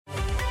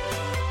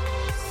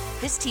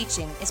This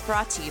teaching is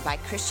brought to you by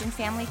Christian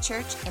Family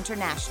Church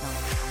International.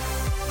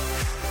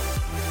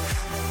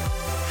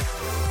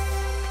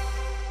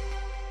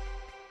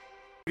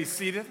 Be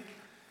seated.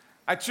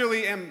 I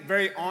truly am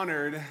very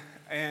honored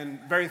and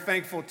very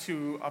thankful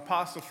to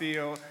Apostle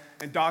Theo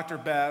and Dr.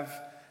 Bev.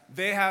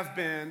 They have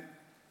been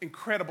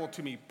incredible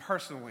to me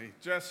personally.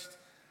 Just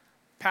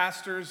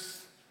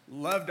pastors,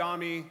 loved on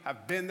me,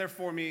 have been there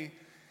for me.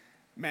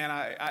 Man,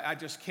 I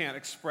just can't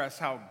express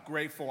how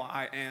grateful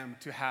I am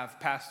to have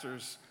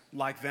pastors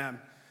like them.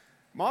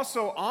 I'm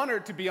also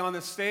honored to be on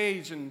this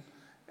stage and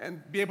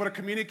be able to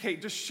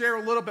communicate, just share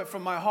a little bit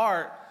from my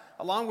heart,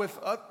 along with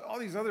all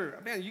these other,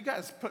 man, you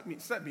guys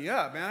set me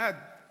up, man. I had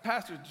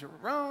Pastor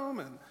Jerome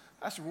and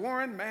Pastor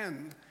Warren,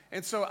 man.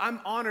 And so I'm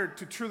honored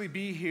to truly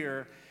be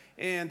here,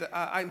 and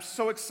I'm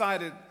so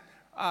excited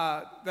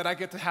that I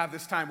get to have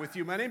this time with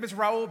you. My name is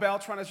Raul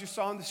Beltran, as you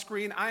saw on the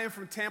screen. I am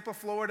from Tampa,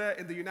 Florida,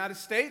 in the United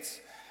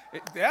States.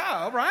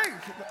 Yeah, all right.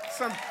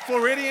 Some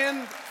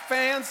Floridian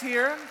fans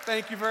here.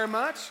 Thank you very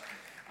much.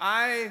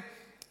 I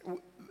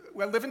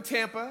live in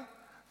Tampa.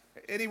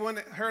 Anyone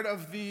heard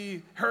of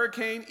the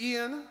Hurricane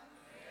Ian?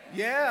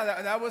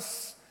 Yeah, that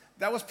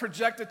was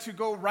projected to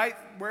go right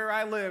where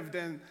I lived,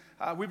 and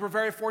we were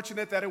very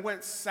fortunate that it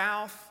went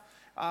south.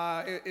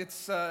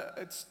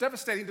 It's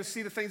devastating to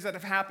see the things that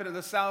have happened in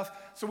the South.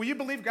 So will you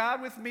believe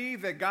God with me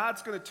that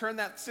God's going to turn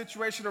that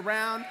situation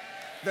around,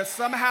 that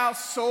somehow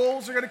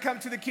souls are going to come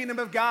to the kingdom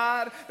of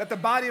God, that the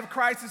body of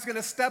Christ is going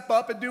to step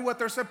up and do what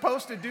they're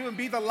supposed to do and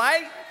be the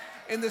light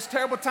in this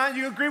terrible time?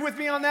 You agree with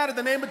me on that in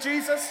the name of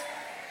Jesus?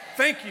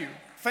 Thank you.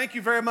 Thank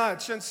you very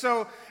much. And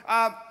so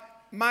I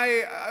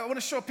want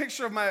to show a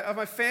picture of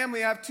my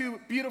family. I have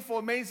two beautiful,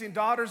 amazing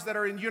daughters that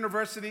are in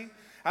university.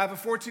 I have a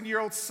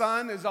 14-year-old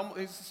son. He's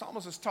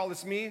almost as tall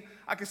as me.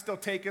 I can still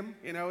take him.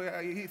 You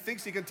know, he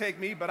thinks he can take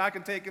me, but I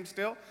can take him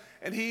still.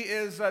 And he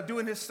is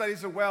doing his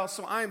studies as well.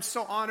 So I am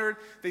so honored.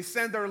 They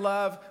send their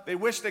love. They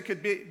wish they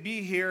could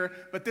be here,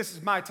 but this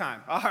is my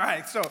time. All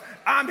right, so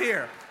I'm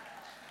here.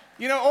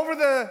 You know, over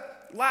the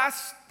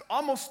last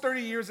almost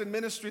 30 years in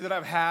ministry that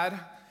I've had,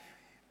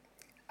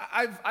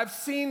 I've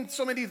seen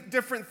so many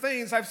different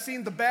things. I've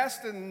seen the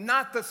best and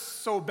not the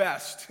so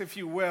best, if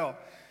you will.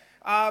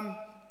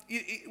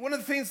 One of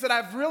the things that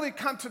I've really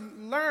come to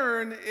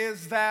learn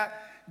is that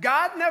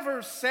God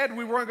never said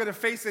we weren't going to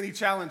face any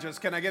challenges.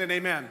 Can I get an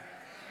amen?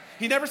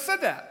 He never said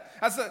that.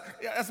 As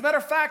a matter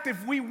of fact,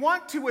 if we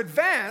want to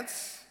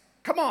advance,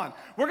 come on,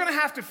 we're going to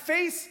have to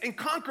face and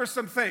conquer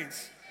some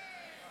things.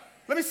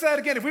 Let me say that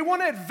again. If we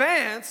want to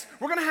advance,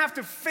 we're going to have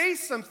to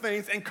face some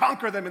things and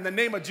conquer them in the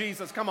name of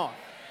Jesus. Come on.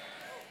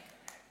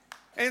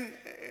 And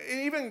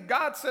even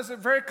God says it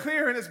very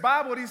clear in his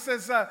Bible. He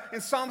says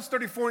in Psalms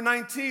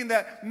 34:19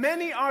 that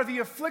many are the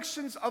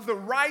afflictions of the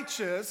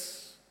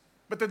righteous,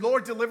 but the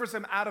Lord delivers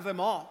them out of them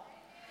all.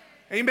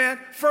 Amen.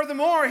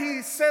 Furthermore,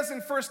 he says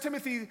in 1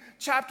 Timothy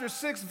chapter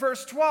 6,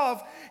 verse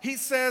 12, he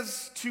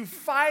says to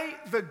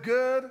fight the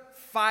good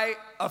fight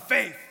of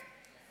faith.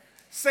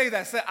 Say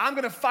that. Say, I'm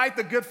going to fight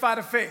the good fight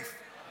of faith.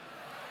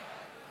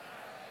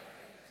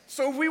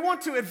 So if we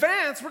want to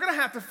advance, we're going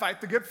to have to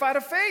fight the good fight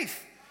of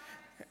faith.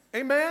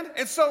 Amen?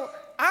 And so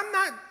I'm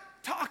not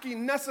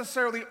talking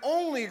necessarily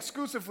only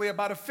exclusively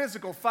about a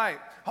physical fight.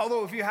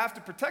 Although if you have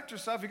to protect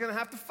yourself, you're going to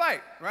have to fight,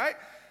 right?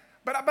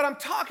 But I'm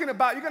talking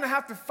about you're going to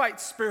have to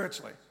fight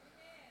spiritually.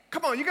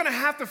 Come on, you're going to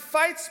have to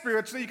fight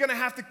spiritually. You're going to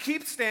have to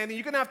keep standing.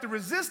 You're going to have to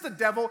resist the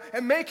devil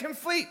and make him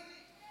flee.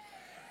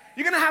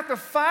 You're going to have to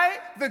fight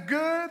the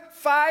good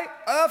fight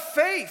of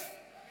faith.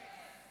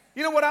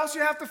 You know what else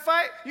you have to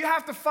fight? You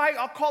have to fight,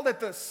 I'll call it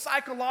the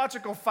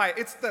psychological fight.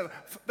 It's the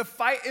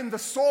fight in the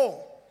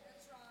soul.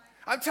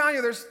 I'm telling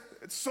you, there's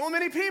so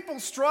many people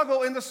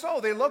struggle in the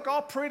soul. They look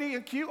all pretty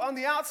and cute on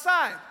the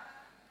outside.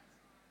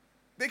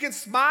 They can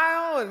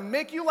smile and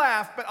make you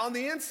laugh, but on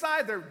the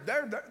inside,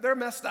 they're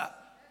messed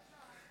up.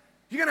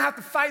 You're going to have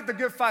to fight the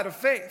good fight of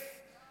faith.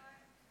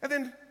 And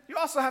then you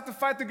also have to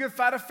fight the good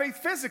fight of faith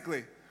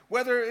physically,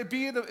 whether it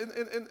be in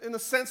the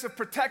sense of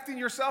protecting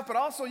yourself, but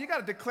also you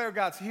got to declare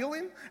God's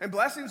healing and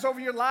blessings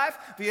over your life.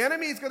 The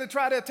enemy is going to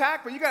try to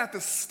attack, but you got to have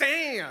to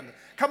stand,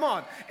 come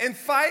on, and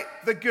fight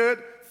the good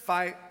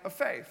fight of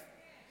faith.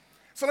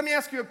 So let me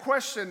ask you a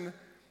question.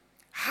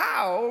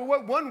 How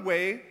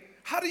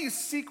do you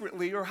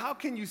secretly, or how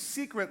can you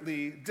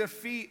secretly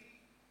defeat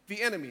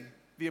the enemy,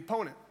 the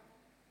opponent?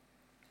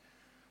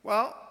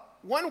 Well,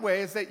 one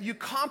way is that you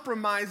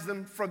compromise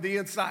them from the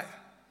inside.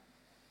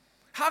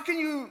 How can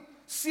you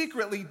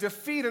secretly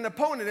defeat an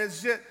opponent?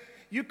 Is that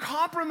you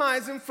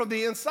compromise them from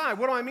the inside.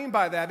 What do I mean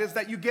by that? Is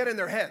that you get in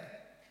their head.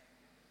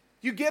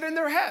 You get in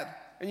their head.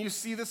 And you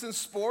see this in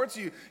sports.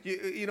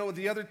 You know,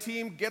 the other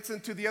team gets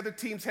into the other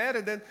team's head,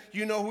 and then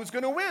you know who's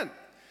going to win.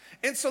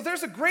 And so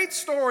there's a great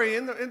story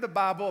in the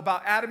Bible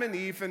about Adam and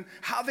Eve and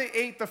how they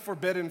ate the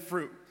forbidden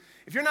fruit.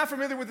 If you're not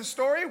familiar with the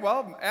story,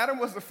 well, Adam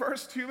was the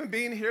first human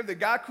being here that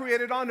God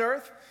created on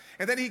earth,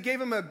 and then he gave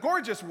him a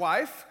gorgeous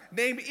wife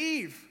named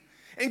Eve.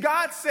 And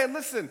God said,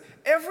 listen,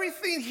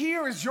 everything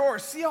here is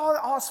yours. See all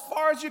as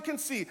far as you can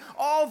see,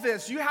 all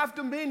this. You have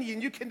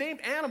dominion. You can name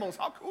animals.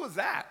 How cool is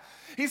that?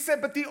 He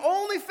said, but the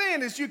only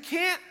thing is you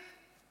can't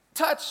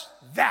touch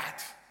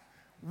that.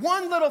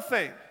 One little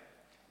thing.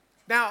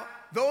 Now,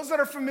 those that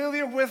are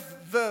familiar with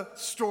the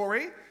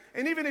story,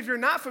 and even if you're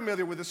not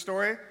familiar with the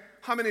story,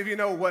 how many of you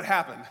know what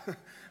happened?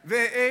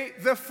 They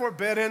ate the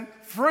forbidden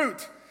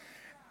fruit.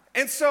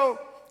 And so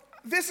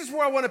this is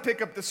where I want to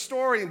pick up the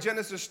story in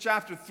Genesis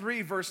chapter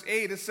 3, verse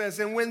 8. It says,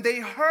 and when they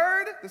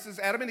heard, this is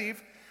Adam and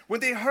Eve, when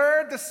they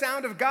heard the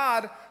sound of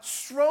God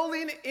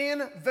strolling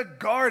in the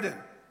garden.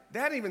 They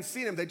hadn't even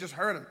seen him, they just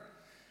heard him.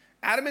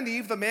 Adam and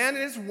Eve, the man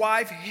and his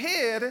wife,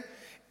 hid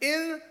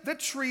in the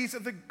trees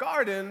of the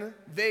garden.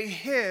 They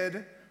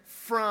hid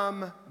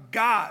from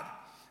God.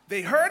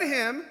 They heard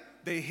him,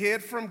 they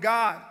hid from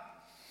God.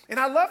 And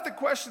I love the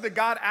question that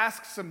God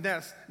asks them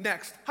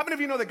next. How many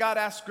of you know that God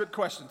asks good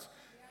questions?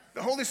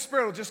 The Holy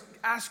Spirit will just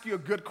ask you a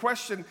good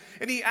question.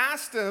 And he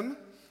asked him,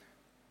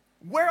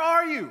 where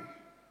are you?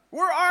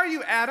 Where are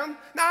you, Adam?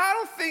 Now, I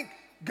don't think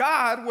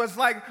God was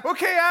like,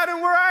 okay,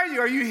 Adam, where are you?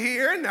 Are you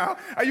here? No.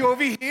 Are you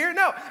over here?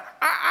 No.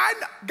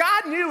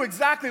 God knew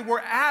exactly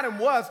where Adam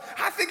was.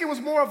 I think it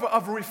was more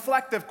of a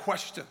reflective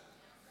question.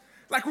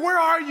 Like, where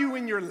are you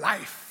in your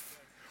life?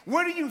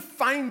 Where do you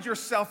find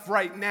yourself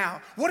right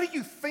now? What are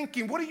you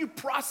thinking? What are you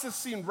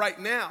processing right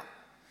now?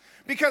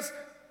 Because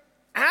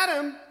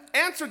Adam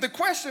answered the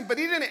question, but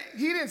he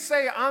didn't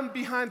say, I'm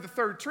behind the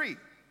third tree.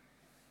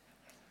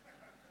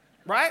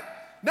 Right?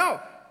 No.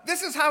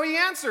 This is how he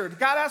answered.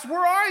 God asked,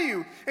 where are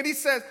you? And he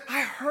says,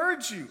 I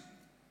heard you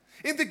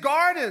in the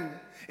garden,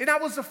 and I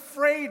was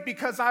afraid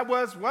because I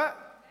was what?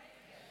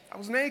 I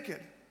was naked.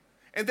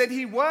 And then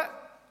he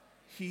what?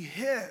 He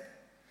hid.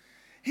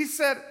 He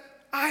said,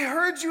 I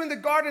heard you in the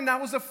garden, and I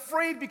was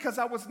afraid because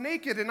I was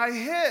naked, and I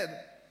hid.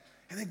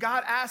 And then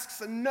God asks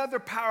another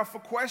powerful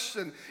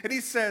question, and he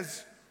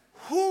says,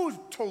 who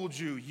told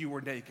you you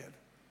were naked?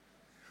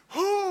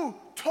 Who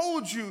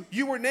told you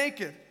you were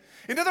naked?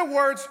 In other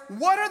words,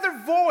 what other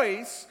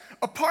voice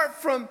apart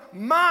from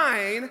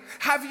mine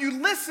have you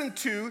listened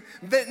to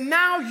that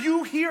now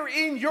you hear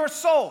in your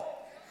soul?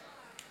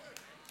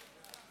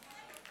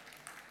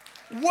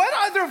 What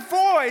other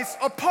voice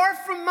apart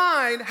from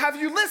mine have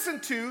you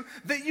listened to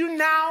that you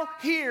now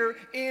hear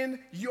in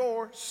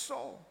your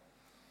soul?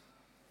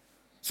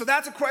 So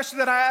that's a question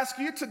that I ask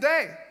you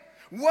today.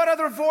 What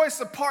other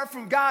voice apart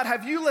from God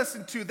have you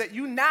listened to that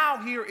you now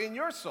hear in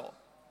your soul?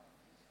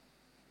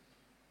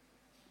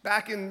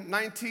 Back in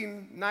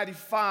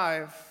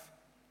 1995,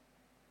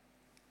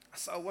 I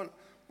saw one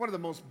of the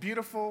most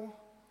beautiful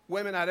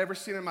women I'd ever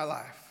seen in my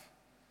life.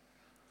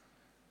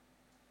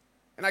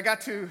 And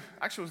actually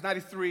it was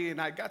 93, and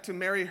I got to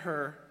marry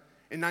her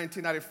in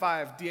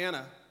 1995,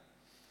 Deanna.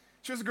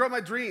 She was a girl of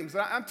my dreams.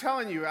 I'm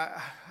telling you,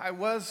 I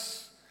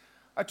was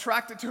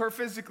attracted to her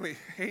physically.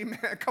 Amen.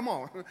 Come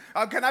on.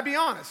 Can I be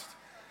honest?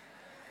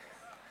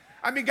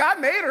 I mean, God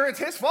made her. It's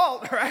his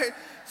fault, right?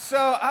 So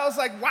I was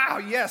like, wow,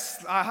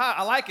 yes,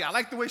 I like it. I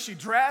like the way she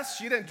dressed.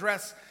 She didn't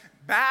dress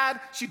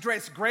bad. She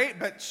dressed great,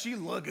 but she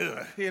looked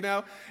good, you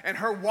know? And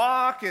her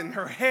walk and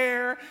her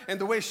hair and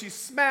the way she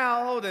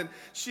smelled. And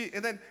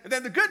then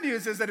the good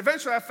news is that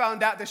eventually I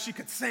found out that she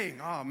could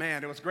sing. Oh,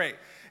 man, it was great.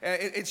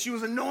 And she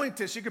was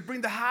anointed. She could bring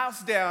the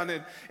house down.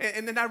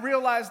 And then I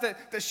realized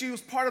that she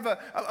was part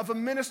of a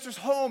minister's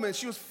home, and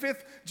she was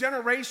fifth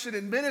generation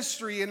in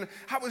ministry, and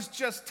I was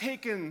just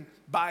taken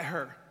by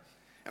her.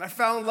 And I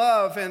fell in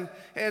love, and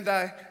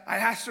I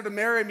asked her to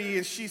marry me,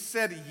 and she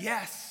said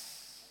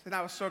yes. And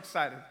I was so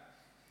excited.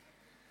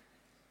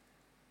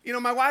 You know,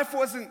 my wife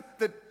wasn't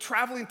the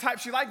traveling type.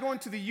 She liked going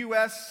to the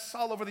U.S.,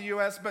 all over the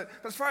U.S., but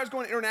as far as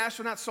going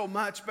international, not so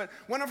much. But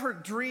one of her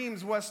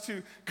dreams was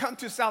to come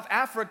to South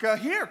Africa.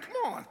 Here,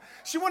 come on.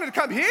 She wanted to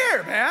come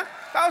here, man.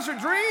 That was her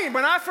dream.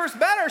 When I first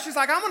met her, she's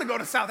like, I'm going to go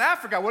to South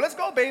Africa. Well, let's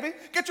go, baby.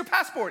 Get your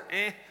passport.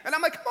 And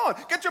I'm like, come on,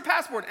 get your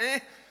passport.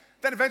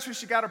 Then eventually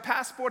she got her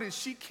passport, and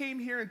she came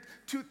here in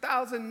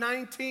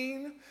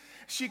 2019.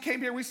 She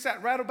came here. We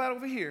sat right about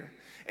over here,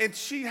 and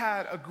she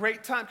had a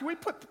great time. Can we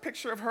put the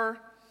picture of her?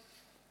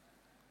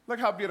 Look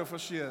how beautiful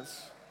she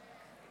is.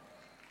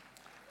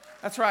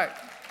 That's right.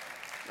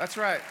 That's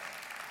right.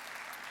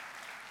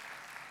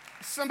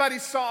 Somebody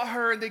saw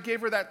her and they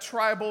gave her that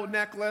tribal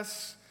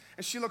necklace,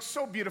 and she looked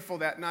so beautiful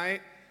that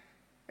night.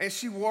 And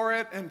she wore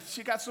it, and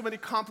she got so many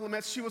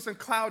compliments. She was in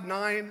cloud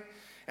 9,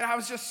 and I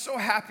was just so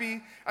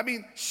happy. I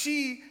mean,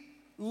 she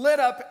lit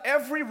up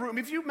every room.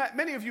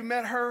 Many of you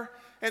met her,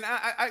 and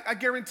I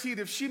guaranteed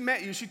if she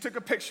met you, she took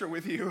a picture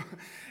with you.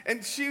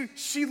 And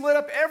she lit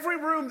up every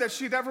room that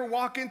she'd ever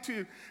walk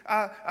into.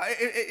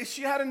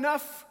 She had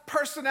enough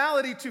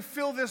personality to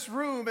fill this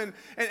room, and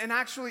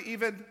actually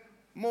even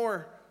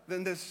more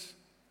than this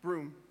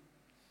room.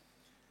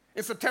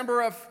 In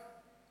September of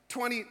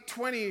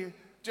 2020,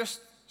 just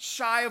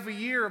shy of a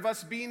year of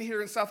us being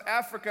here in South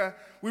Africa,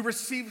 we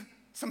received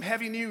some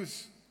heavy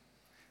news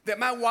that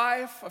my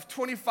wife of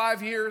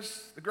 25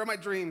 years, the girl of my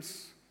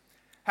dreams,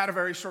 had a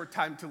very short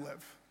time to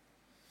live.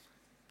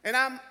 And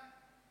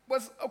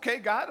was, okay,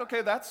 God,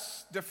 okay,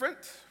 that's different.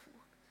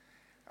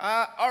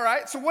 All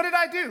right, so what did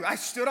I do? I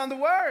stood on the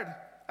word,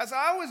 as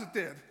I always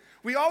did.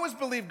 We always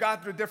believe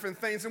God through different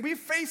things, and we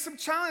faced some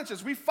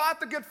challenges. We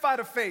fought the good fight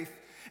of faith,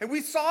 and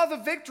we saw the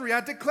victory.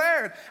 I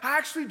declared. I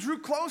actually drew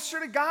closer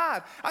to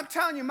God. I'm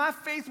telling you, my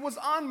faith was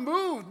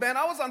unmoved, man.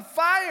 I was on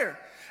fire.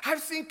 I've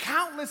seen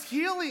countless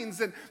healings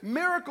and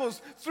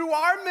miracles through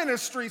our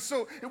ministry.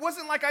 So it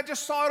wasn't like I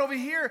just saw it over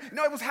here.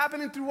 No, it was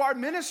happening through our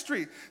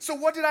ministry. So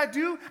what did I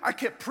do? I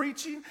kept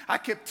preaching, I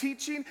kept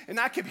teaching, and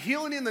I kept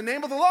healing in the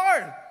name of the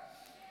Lord.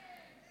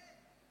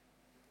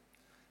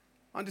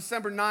 On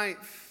December 9th,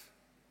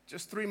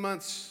 just 3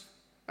 months,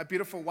 my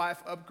beautiful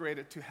wife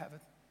upgraded to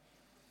heaven.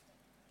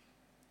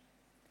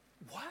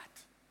 What?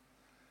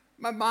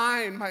 My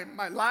mind,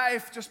 my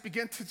life just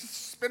began to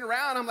just spin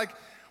around. I'm like,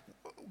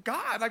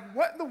 God, like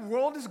what in the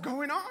world is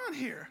going on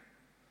here?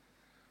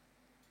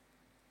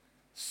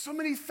 So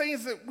many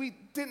things that we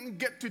didn't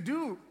get to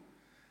do.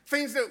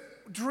 Things that,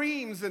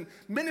 dreams and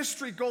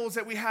ministry goals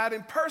that we had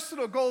and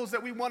personal goals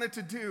that we wanted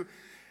to do.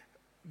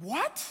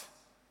 What?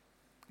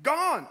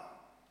 Gone.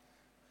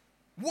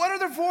 What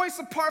other voice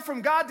apart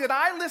from God did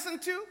I listen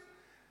to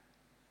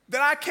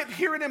that I kept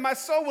hearing in my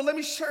soul? Well, let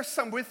me share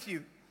some with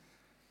you.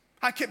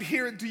 I kept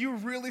hearing, do you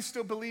really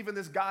still believe in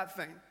this God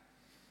thing?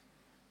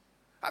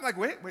 I'm like,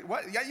 wait,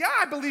 what? Yeah,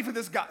 I believe in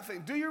this God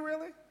thing. Do you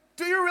really?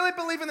 Do you really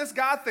believe in this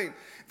God thing?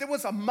 There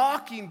was a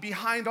mocking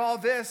behind all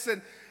this.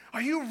 And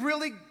are you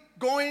really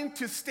going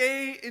to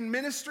stay in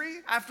ministry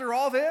after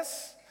all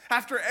this?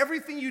 After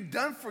everything you've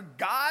done for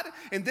God?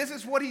 And this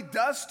is what he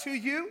does to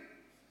you?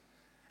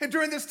 And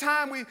during this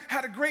time, we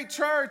had a great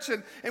church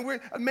and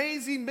we're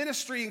amazing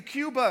ministry in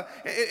Cuba.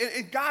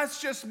 And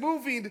God's just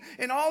moving.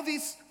 And all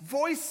these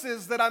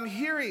voices that I'm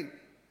hearing.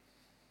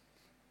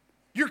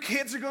 Your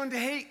kids are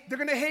they're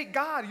going to hate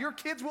God. Your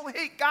kids will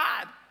hate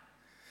God.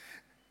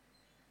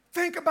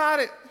 Think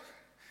about it.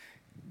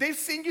 They've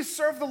seen you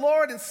serve the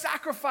Lord and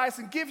sacrifice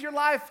and give your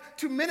life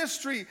to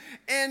ministry.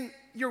 And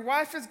your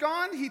wife is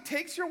gone. He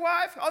takes your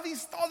wife. All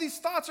these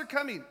thoughts are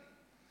coming.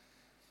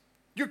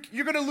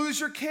 You're going to lose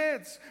your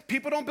kids.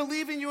 People don't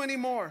believe in you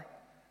anymore.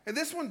 And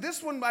this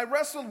one I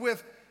wrestled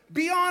with.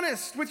 Be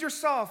honest with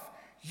yourself.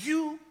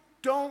 You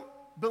don't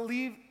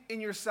believe in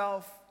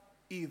yourself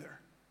either.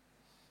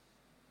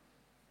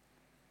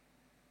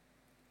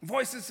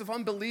 Voices of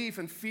unbelief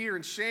and fear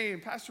and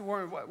shame. Pastor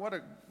Warren,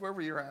 where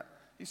were you at?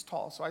 He's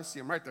tall, so I see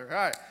him right there.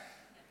 All right.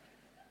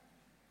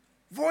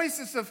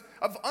 Voices of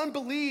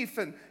unbelief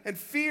and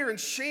fear and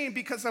shame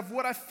because of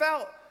what I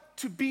felt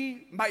to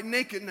be my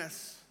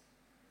nakedness.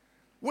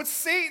 What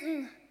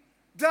Satan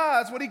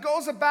does, what he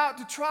goes about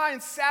to try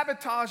and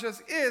sabotage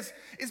us is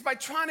by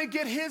trying to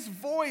get his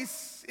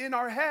voice in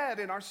our head,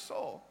 in our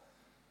soul.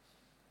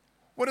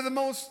 One of the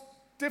most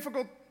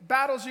difficult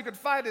battles you could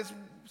fight is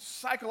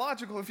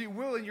psychological, if you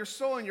will, in your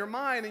soul, in your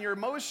mind, in your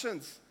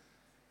emotions.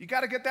 You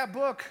got to get that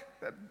book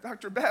that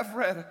Dr. Bev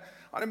read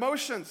on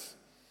emotions.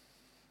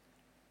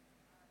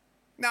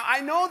 Now, I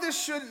know this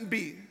shouldn't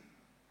be,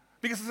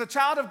 because as a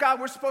child of God,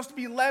 we're supposed to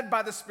be led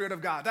by the Spirit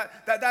of God.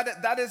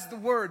 That is the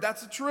word.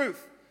 That's the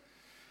truth.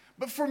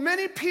 But for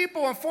many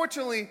people,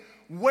 unfortunately,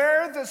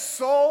 where the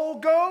soul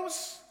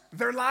goes,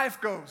 their life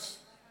goes.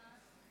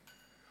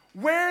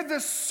 Where the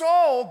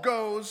soul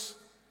goes,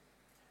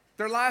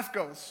 their life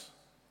goes.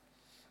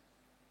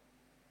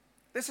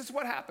 This is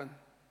what happened.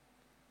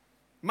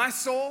 My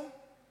soul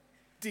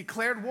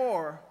declared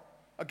war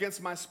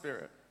against my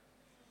spirit.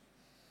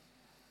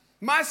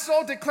 My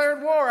soul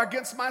declared war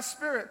against my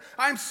spirit.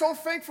 I'm so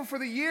thankful for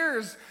the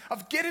years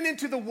of getting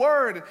into the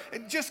Word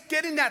and just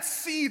getting that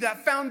seed,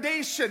 that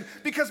foundation,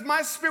 because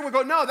my spirit would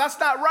go, no, that's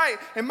not right.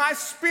 And my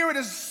spirit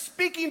is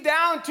speaking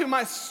down to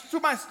my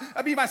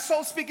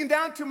soul speaking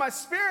down to my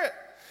spirit.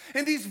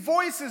 And these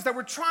voices that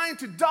were trying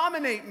to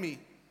dominate me.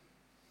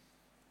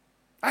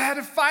 I had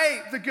to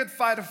fight the good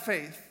fight of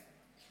faith.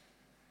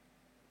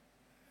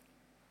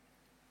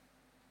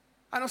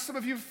 I know some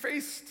of you have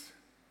faced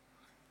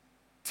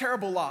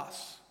terrible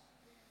loss,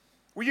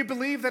 where you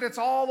believe that it's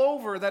all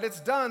over, that it's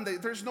done,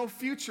 that there's no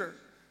future.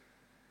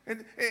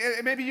 And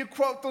maybe you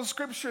quote those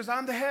scriptures,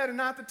 I'm the head and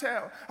not the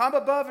tail. I'm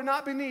above and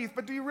not beneath.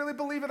 But do you really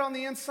believe it on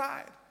the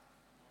inside?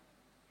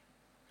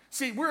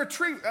 See, we're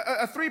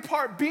a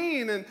three-part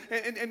being, and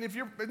if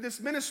you're in this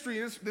ministry,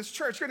 this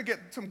church, you're going to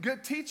get some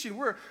good teaching.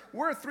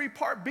 We're a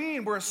three-part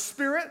being. We're a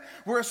spirit,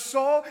 we're a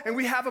soul, and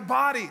we have a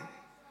body.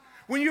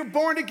 When you're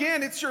born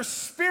again, it's your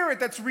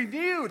spirit that's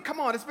renewed. Come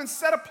on, it's been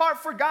set apart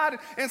for God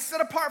and set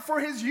apart for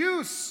his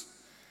use.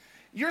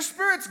 Your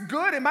spirit's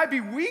good. It might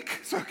be weak,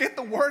 so get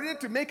the word in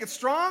to make it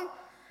strong.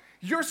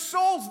 Your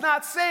soul's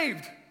not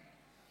saved.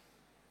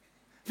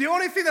 The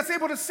only thing that's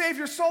able to save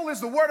your soul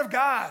is the word of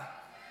God.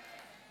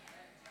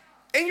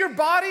 And your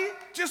body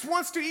just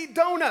wants to eat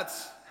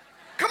donuts.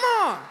 Come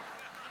on.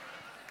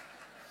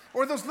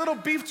 Or those little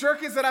beef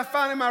jerkies that I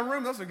found in my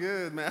room. Those are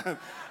good, man.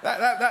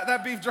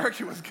 That beef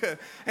jerky was good.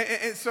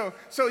 And so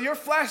your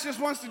flesh just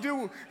wants to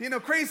do,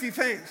 crazy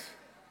things.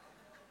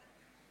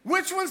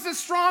 Which one's the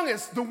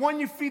strongest? The one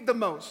you feed the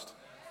most.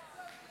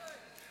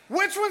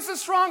 Which one's the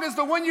strongest?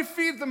 The one you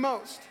feed the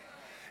most.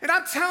 And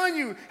I'm telling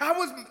you,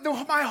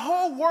 my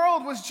whole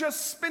world was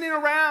just spinning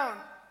around.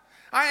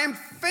 I am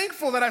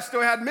thankful that I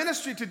still had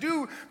ministry to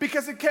do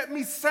because it kept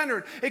me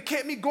centered. It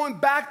kept me going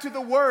back to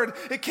the Word.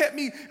 It kept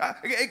me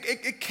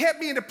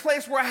in a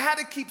place where I had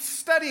to keep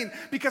studying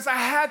because I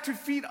had to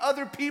feed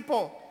other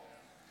people.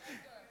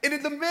 And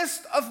in the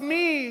midst of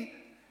me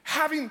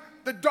having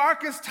the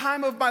darkest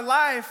time of my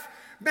life,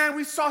 man,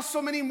 we saw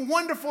so many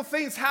wonderful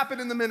things happen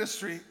in the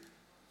ministry.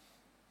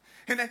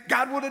 And that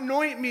God would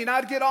anoint me, and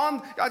I'd get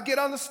on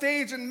the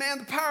stage, and man,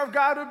 the power of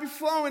God would be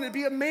flowing. It'd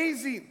be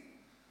amazing.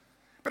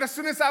 But as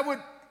soon as I would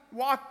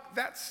walk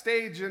that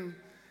stage and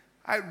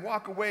I'd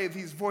walk away,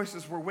 these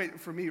voices were waiting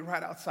for me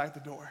right outside the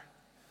door.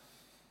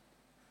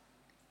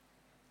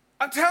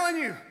 I'm telling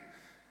you,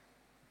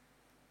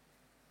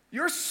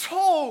 your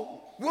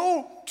soul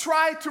will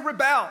try to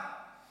rebel.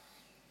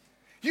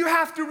 You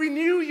have to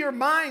renew your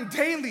mind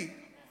daily.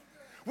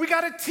 We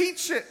got to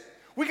teach it.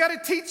 We got to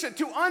teach it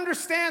to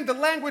understand the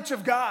language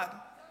of God.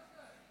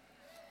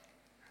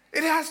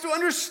 It has to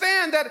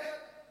understand that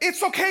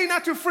it's okay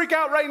not to freak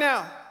out right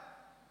now.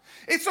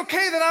 It's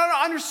okay that I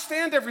don't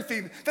understand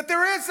everything, that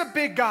there is a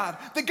big God,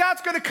 that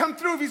God's going to come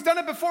through. If he's done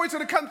it before, he's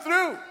going to come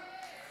through.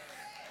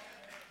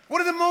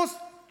 One of the most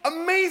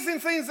amazing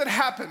things that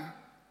happened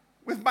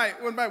when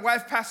my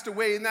wife passed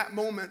away in that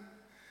moment,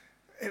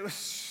 it was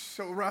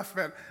so rough,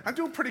 man. I'm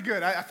doing pretty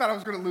good. I thought I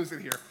was going to lose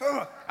it here.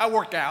 Ugh, I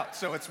worked out,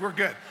 so we're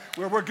good.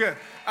 We're good.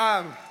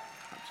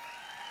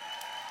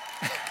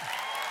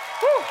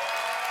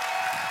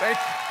 Thank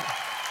you.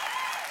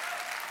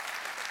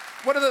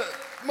 One of the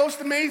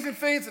most amazing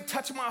things that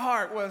touched my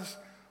heart was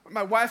when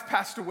my wife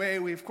passed away.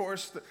 We, of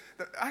course,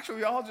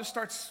 we all just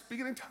start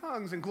speaking in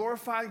tongues and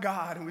glorifying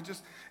God, and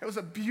it was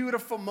a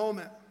beautiful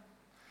moment.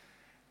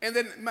 And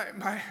then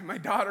my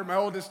daughter, my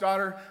oldest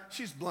daughter,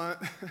 she's blunt.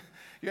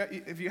 Yeah,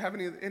 if you have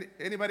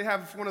anybody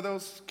have one of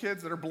those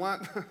kids that are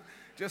blunt,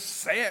 just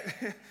say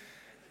it.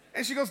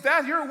 And she goes,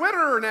 "Dad, you're a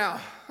witterer now."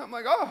 I'm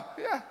like, "Oh,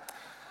 yeah,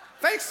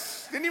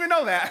 thanks. Didn't even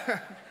know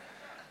that.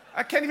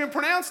 I can't even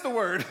pronounce the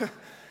word."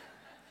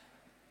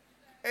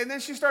 And then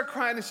she started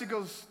crying and she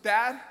goes,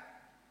 "Dad,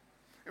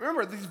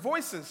 remember these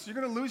voices, you're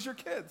going to lose your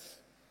kids.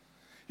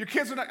 Your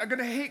kids are going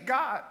to hate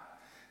God."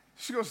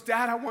 She goes,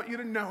 "Dad, I want you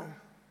to know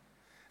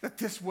that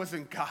this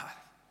wasn't God.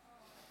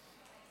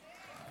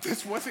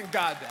 This wasn't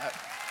God, Dad."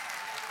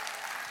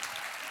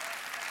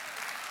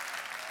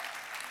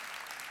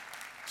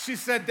 She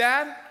said,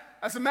 "Dad,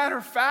 as a matter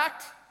of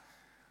fact,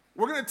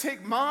 we're going to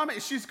take Mom and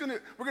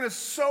we're going to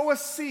sow a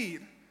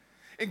seed,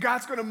 and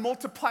God's going to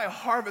multiply a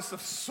harvest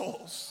of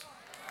souls."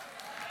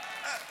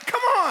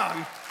 Come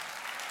on.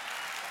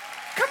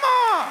 Come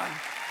on.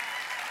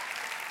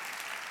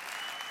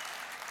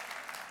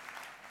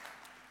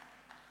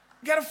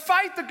 You got to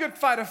fight the good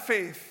fight of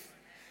faith.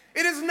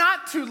 It is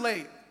not too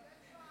late.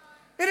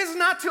 It is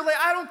not too late.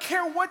 I don't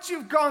care what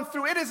you've gone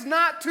through. It is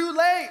not too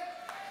late.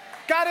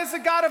 God is a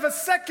God of a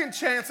second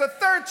chance, a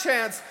third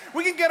chance.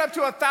 We can get up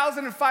to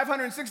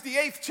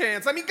 1,568th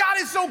chance. I mean, God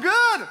is so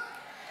good.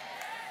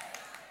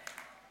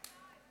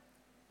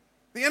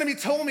 The enemy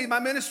told me my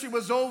ministry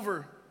was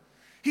over.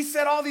 He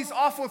said all these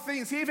awful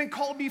things. He even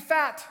called me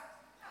fat.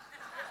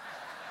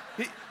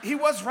 He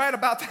was right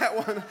about that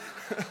one.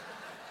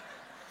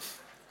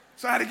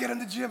 So I had to get in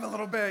the gym a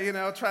little bit,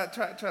 try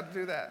to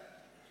do that.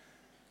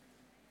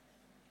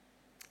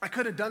 I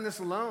could have done this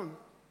alone.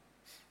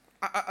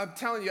 I'm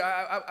telling you,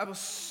 I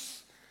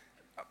was,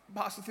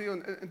 Pastor Theo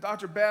and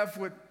Dr. Bev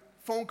would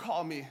phone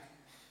call me,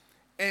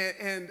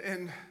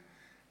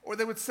 or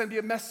they would send me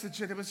a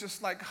message, and it was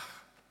just like,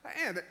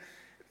 man,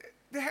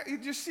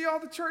 did you see all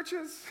the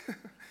churches?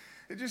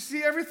 Did you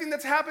see everything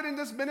that's happened in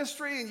this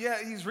ministry? And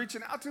yeah, he's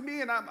reaching out to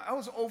me, and I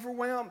was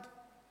overwhelmed.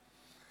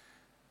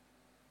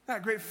 I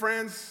had great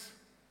friends,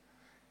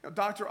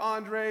 Dr.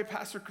 Andre,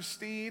 Pastor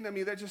Christine. I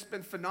mean, they've just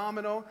been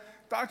phenomenal.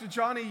 Dr.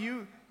 Johnny,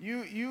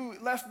 you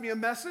left me a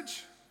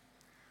message.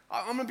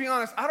 I'm gonna be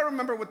honest, I don't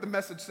remember what the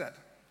message said.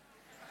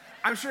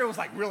 I'm sure it was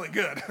like really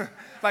good,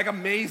 like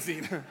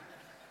amazing.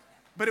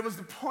 But it was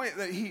the point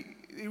that he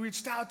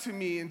reached out to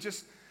me and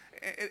just,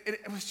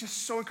 it was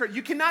just so encouraging.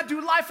 You cannot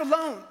do life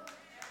alone.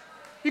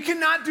 You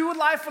cannot do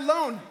life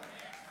alone.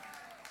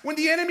 When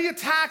the enemy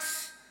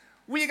attacks,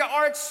 we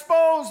are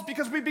exposed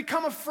because we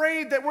become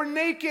afraid that we're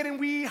naked and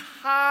we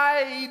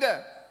hide.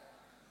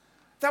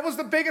 That was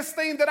the biggest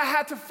thing that I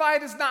had to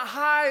fight, is not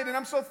hide. And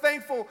I'm so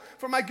thankful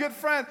for my good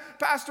friend,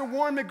 Pastor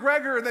Warren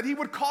McGregor, that he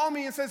would call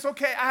me and says,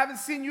 "Okay, I haven't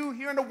seen you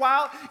here in a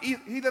while." He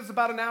lives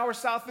about an hour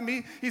south of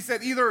me. He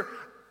said, "Either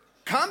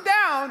come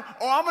down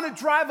or I'm going to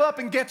drive up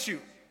and get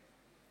you."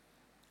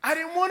 I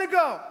didn't want to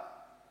go.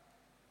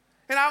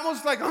 And I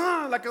was like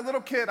a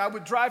little kid, I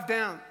would drive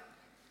down.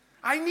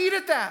 I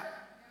needed that.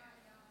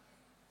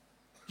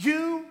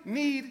 You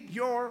need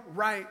your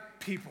right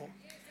people.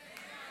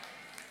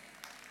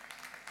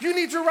 You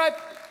need your right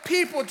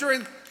people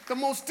during the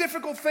most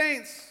difficult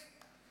things.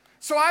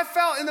 So I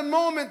felt in the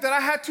moment that I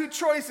had two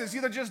choices,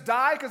 either just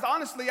die, because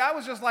honestly, I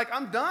was just like,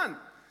 I'm done.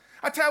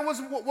 I tell you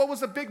what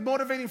was a big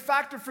motivating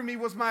factor for me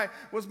was my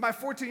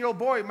 14-year-old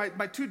boy,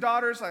 my two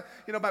daughters.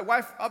 My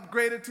wife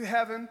upgraded to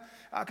heaven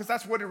because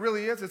that's what it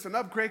really is. It's an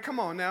upgrade. Come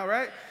on now,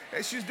 right?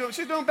 She's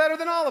doing better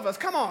than all of us.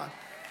 Come on.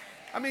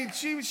 I mean,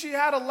 she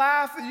had a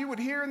laugh that you would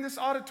hear in this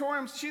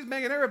auditorium. She's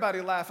making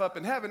everybody laugh up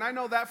in heaven. I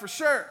know that for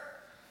sure.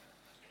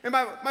 And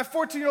my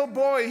 14-year-old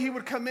boy, he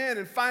would come in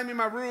and find me in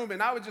my room,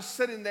 and I would just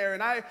sit in there,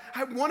 and I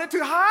wanted to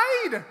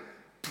hide.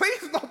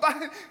 Please,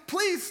 nobody,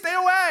 please stay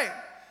away.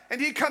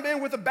 And he'd come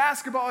in with a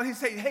basketball, and he'd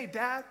say, hey,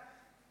 Dad,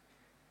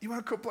 you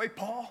want to go play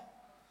Paul?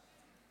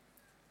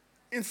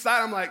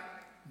 Inside, I'm like,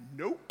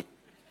 nope,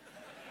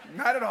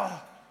 not at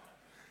all.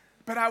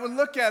 But I would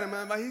look at him, and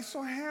I'm like, he's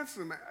so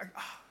handsome.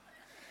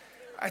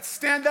 I'd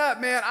stand up,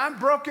 man. I'm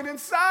broken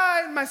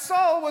inside. My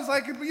soul was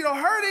like,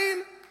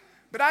 hurting.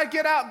 But I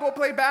get out and go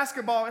play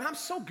basketball, and I'm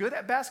so good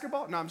at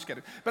basketball. No, I'm just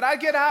kidding. But I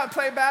get out and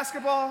play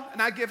basketball, and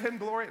I give him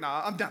glory. No,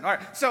 I'm done. All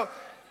right. So,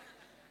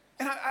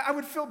 and I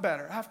would feel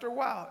better after a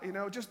while,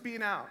 just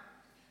being out.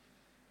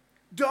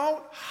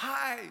 Don't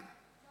hide.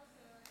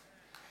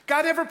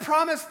 God never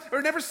promised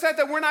or never said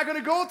that we're not going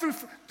to go through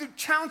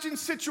challenging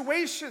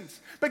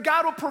situations, but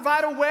God will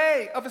provide a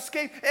way of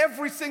escape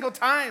every single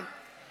time.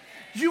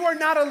 You are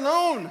not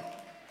alone.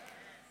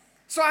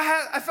 So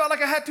I felt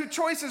like I had two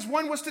choices.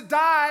 One was to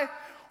die,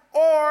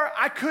 or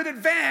I could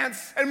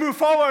advance and move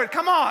forward.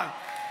 Come on.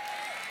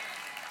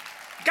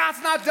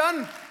 God's not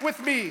done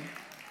with me.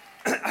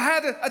 I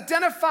had to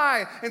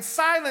identify and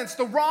silence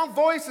the wrong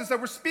voices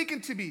that were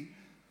speaking to me.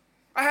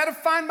 I had to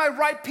find my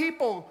right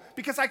people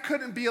because I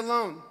couldn't be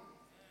alone.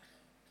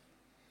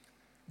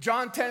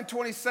 John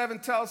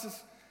 10:27 tells us,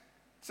 it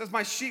says,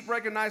 my sheep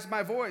recognize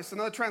my voice.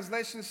 Another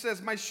translation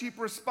says, my sheep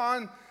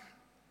respond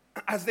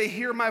as they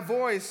hear my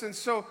voice. And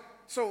so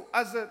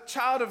as a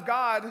child of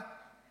God,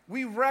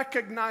 we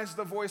recognize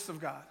the voice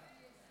of God.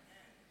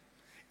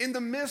 In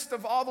the midst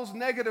of all those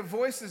negative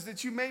voices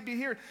that you may be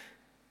hearing,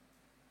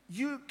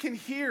 you can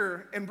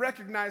hear and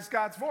recognize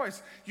God's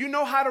voice. You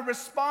know how to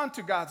respond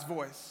to God's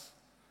voice.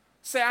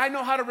 Say, I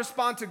know how to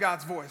respond to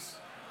God's voice.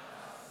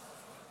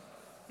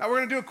 Now we're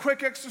going to do a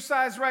quick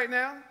exercise right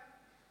now. I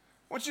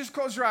want you to just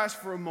close your eyes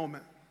for a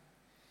moment.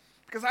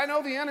 Because I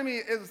know the enemy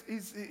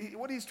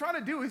what he's trying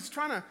to do, he's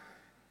trying to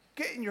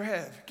get in your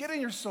head, get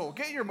in your soul,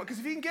 get in your mind.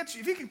 Because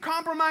if he can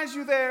compromise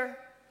you there,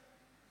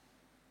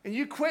 and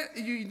you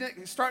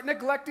start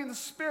neglecting the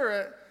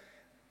Spirit,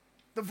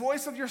 the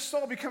voice of your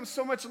soul becomes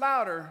so much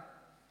louder.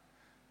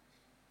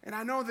 And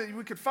I know that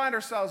we could find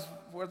ourselves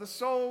where the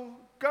soul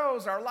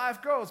goes, our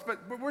life goes, but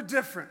we're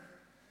different.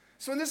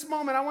 So in this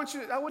moment, I want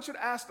you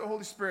to ask the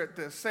Holy Spirit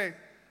this. Say,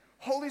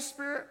 Holy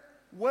Spirit,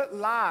 what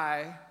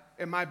lie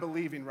am I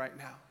believing right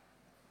now?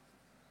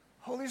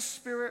 Holy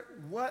Spirit,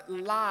 what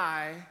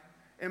lie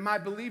am I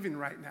believing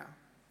right now?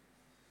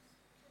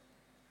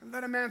 And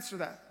let him answer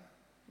that.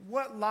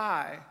 What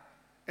lie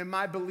am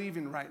I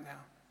believing right now?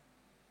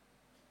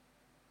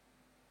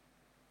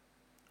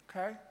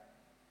 Okay?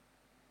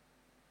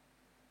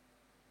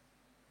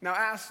 Now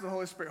ask the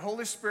Holy Spirit,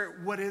 Holy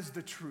Spirit, what is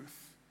the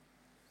truth?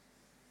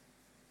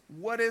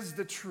 What is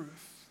the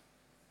truth?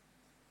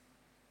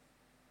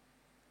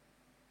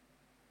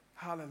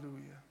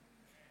 Hallelujah.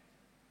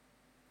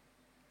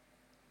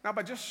 Now,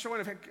 by just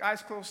showing, if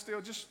eyes closed still,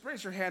 just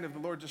raise your hand if the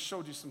Lord just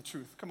showed you some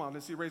truth. Come on,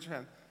 let's see, raise your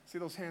hand. See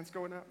those hands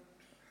going up?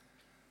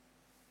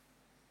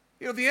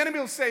 The enemy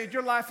will say,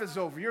 your life is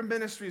over, your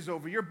ministry is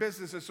over, your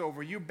business is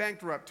over, you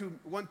bankrupt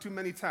one too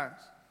many times.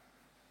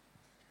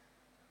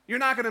 You're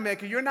not going to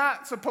make it. You're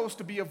not supposed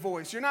to be a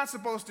voice. You're not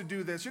supposed to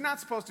do this. You're not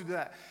supposed to do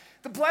that.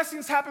 The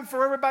blessings happen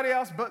for everybody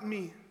else but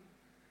me.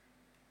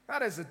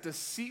 That is a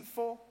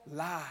deceitful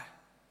lie.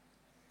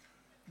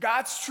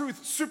 God's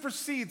truth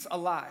supersedes a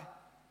lie.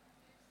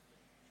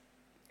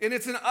 And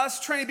it's in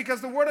us training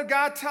because the Word of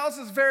God tells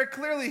us very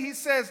clearly. He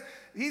says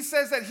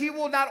that He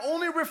will not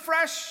only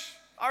refresh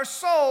our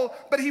soul,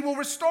 but He will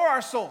restore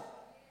our soul.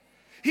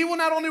 He will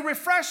not only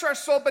refresh our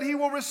soul, but He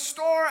will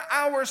restore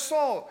our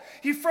soul.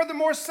 He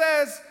furthermore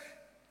says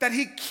that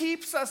He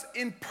keeps us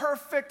in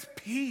perfect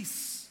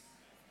peace.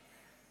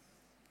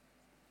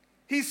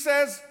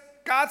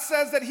 God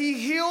says that He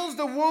heals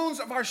the wounds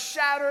of our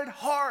shattered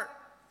heart.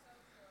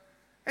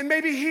 And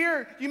maybe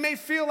here you may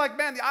feel like,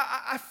 man,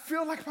 I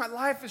feel like my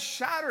life is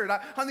shattered.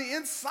 On the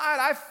inside,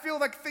 I feel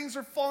like things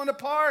are falling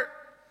apart.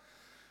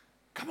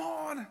 Come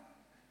on.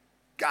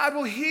 God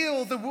will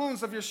heal the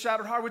wounds of your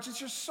shattered heart, which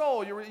is your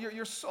soul,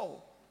 your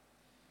soul.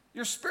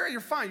 Your spirit, you're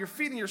fine. You're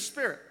feeding your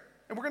spirit.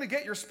 And we're going to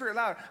get your spirit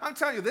louder. I'm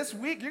telling you, this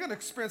week, you're going to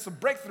experience a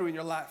breakthrough in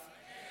your life.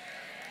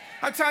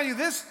 I'm telling you,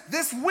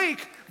 this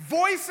week,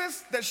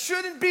 voices that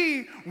shouldn't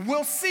be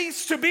will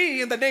cease to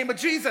be in the name of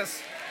Jesus.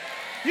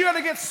 You're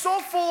going to get so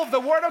full of the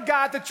Word of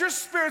God that your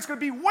spirit's going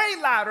to be way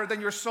louder than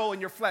your soul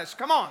and your flesh.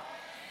 Come on.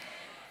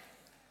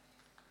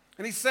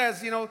 And he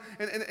says,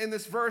 in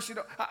this verse,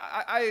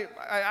 I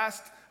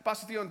asked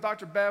Pastor Theo and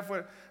Dr.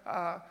 Bev,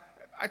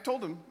 I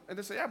told them, and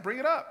they said, yeah, bring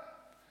it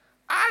up.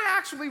 I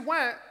actually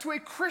went to a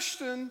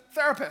Christian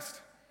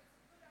therapist.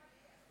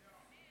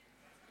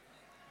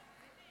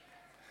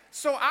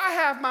 So I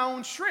have my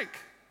own shrink.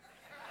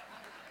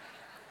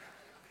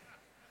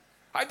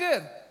 I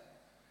did.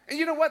 And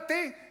you know what?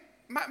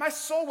 My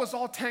soul was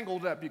all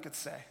tangled up, you could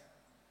say.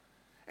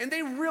 And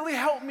they really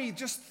helped me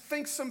just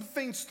think some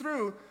things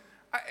through.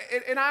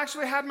 And I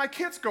actually had my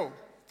kids go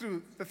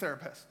through the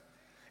therapist.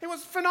 It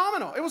was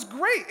phenomenal. It was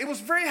great. It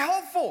was very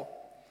helpful.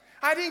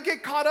 I didn't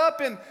get caught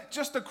up in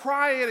just the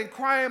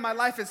crying my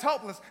life is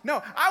helpless.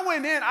 No, I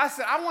went in, I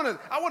said, I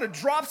want to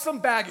drop some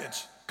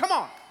baggage. Come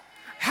on.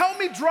 Help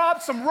me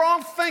drop some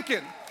wrong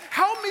thinking.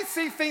 Help me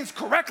see things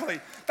correctly.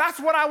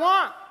 That's what I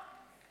want.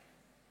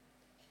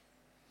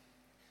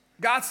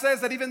 God says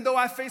that even though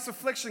I face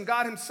affliction,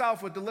 God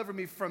himself would deliver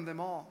me from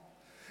them all.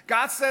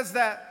 God says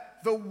that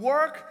the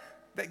work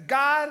that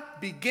God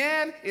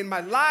began in my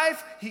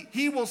life,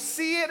 he will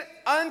see it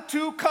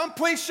unto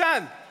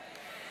completion.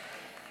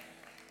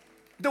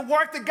 The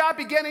work that God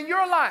began in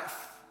your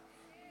life,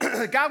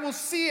 God will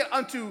see it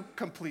unto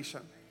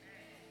completion.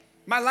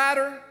 My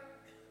latter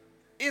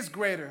is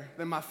greater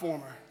than my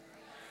former.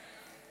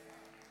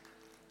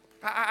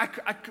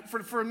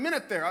 For a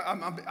minute there,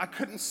 I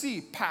couldn't see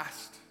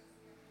past.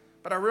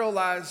 But I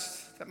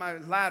realized that my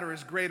latter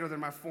is greater than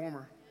my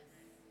former.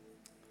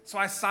 So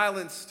I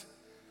silenced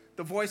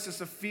the voices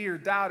of fear,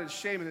 doubt, and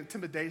shame, and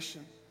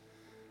intimidation.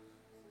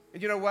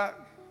 And you know what?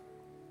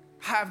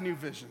 I have new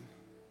vision.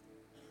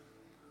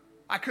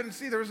 I couldn't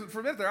see. For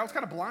a minute there, I was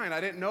kind of blind.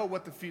 I didn't know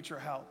what the future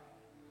held.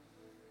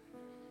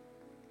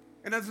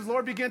 And as the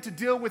Lord began to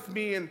deal with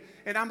me, and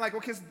I'm like,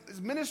 okay,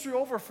 is ministry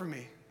over for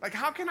me? Like,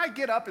 how can I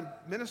get up and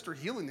minister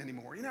healing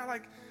anymore? You know,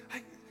 like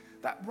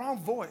that wrong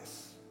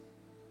voice.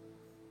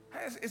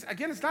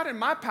 Again, it's not in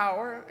my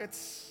power,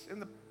 it's in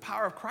the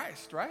power of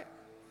Christ, right?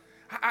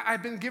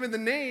 I've been given the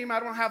name, I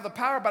don't have the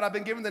power, but I've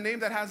been given the name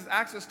that has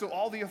access to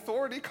all the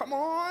authority. Come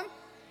on.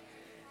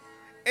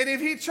 And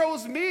if he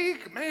chose me,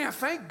 man,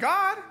 thank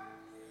God.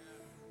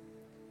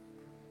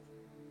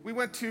 We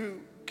went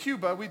to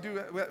Cuba.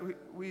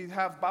 We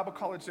have Bible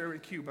college there in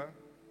Cuba.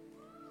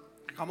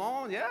 Come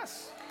on,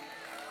 yes.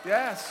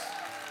 Yes.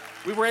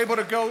 We were able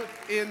to go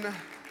in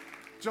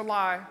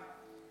July.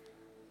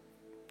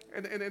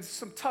 And it's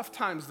some tough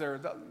times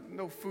there,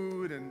 no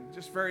food and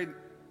just very,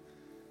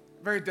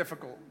 very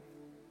difficult.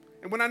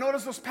 And when I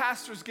noticed those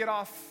pastors get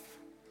off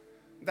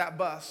that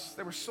bus,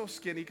 they were so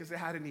skinny because they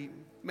hadn't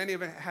eaten. Many of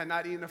them had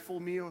not eaten a full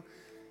meal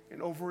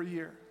in over a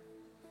year.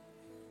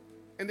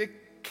 And they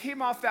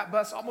came off that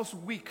bus almost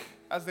weak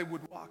as they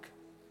would walk.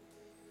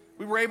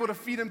 We were able to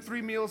feed them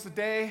 3 meals a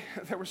day.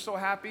 They were so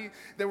happy.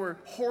 They were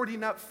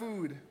hoarding up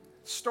food,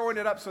 storing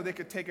it up so they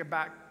could take it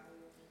back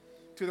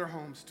to their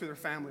homes, to their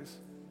families.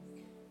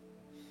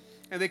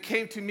 And they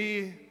came to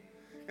me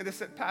and they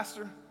said,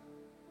 Pastor,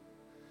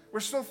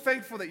 we're so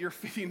thankful that you're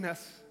feeding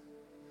us.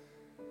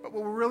 But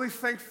what we're really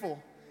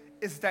thankful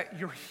is that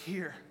you're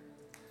here.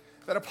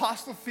 That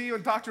Apostle Theo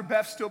and Dr.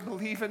 Bev still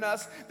believe in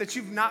us, that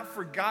you've not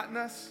forgotten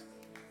us.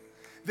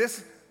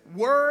 This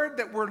word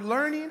that we're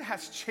learning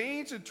has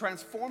changed and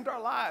transformed our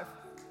life.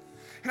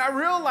 And I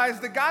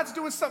realized that God's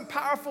doing something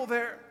powerful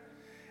there.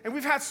 And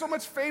we've had so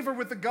much favor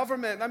with the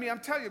government. I mean,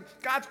 I'm telling you,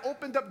 God's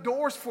opened up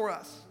doors for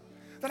us.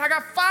 That I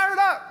got fired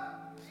up.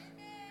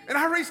 And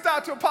I reached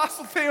out to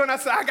Apostle Theo and I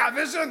said, I got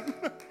vision.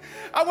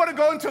 I want to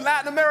go into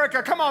Latin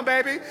America. Come on,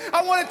 baby.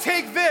 I want to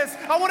take this.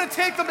 I want to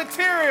take the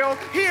material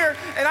here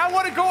and I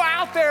want to go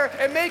out there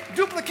and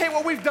duplicate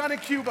what we've done in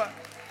Cuba.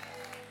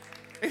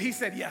 And he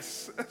said,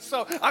 yes.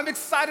 So I'm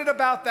excited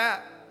about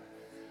that.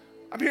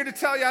 I'm here to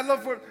tell you, I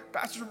love what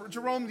Pastor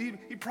Jerome,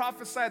 he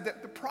prophesied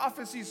that the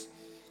prophecies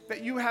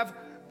that you have,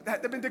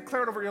 that have been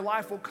declared over your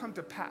life will come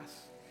to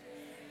pass.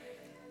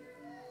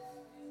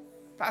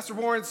 Pastor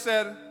Warren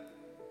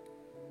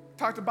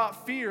talked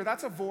about fear.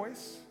 That's a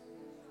voice.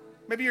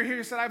 Maybe you're here,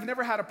 you said, I've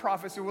never had a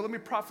prophecy. Well, let me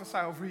prophesy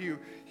over you.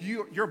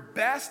 Your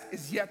best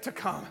is yet to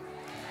come.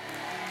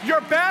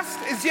 Your best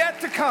is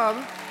yet to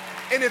come,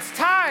 and it's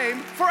time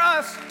for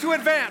us to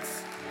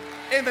advance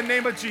in the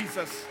name of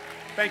Jesus.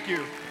 Thank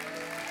you.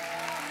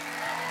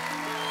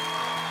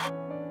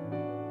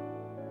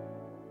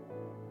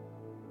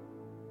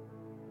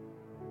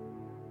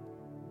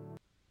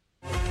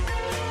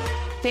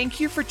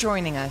 Thank you for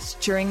joining us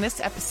during this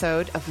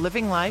episode of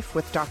Living Life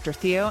with Dr.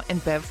 Theo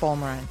and Bev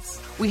Vollmerans.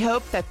 We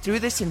hope that through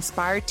this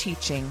inspired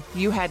teaching,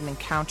 you had an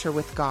encounter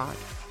with God.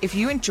 If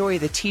you enjoy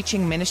the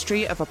teaching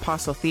ministry of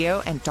Apostle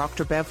Theo and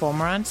Dr. Bev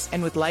Vollmerans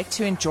and would like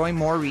to enjoy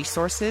more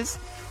resources,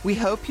 we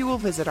hope you will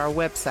visit our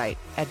website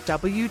at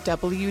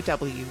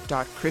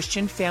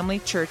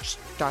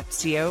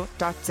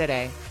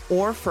www.christianfamilychurch.co.za,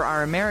 or for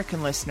our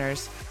American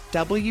listeners,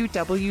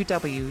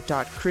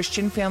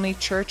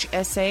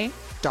 www.christianfamilychurchsa.com.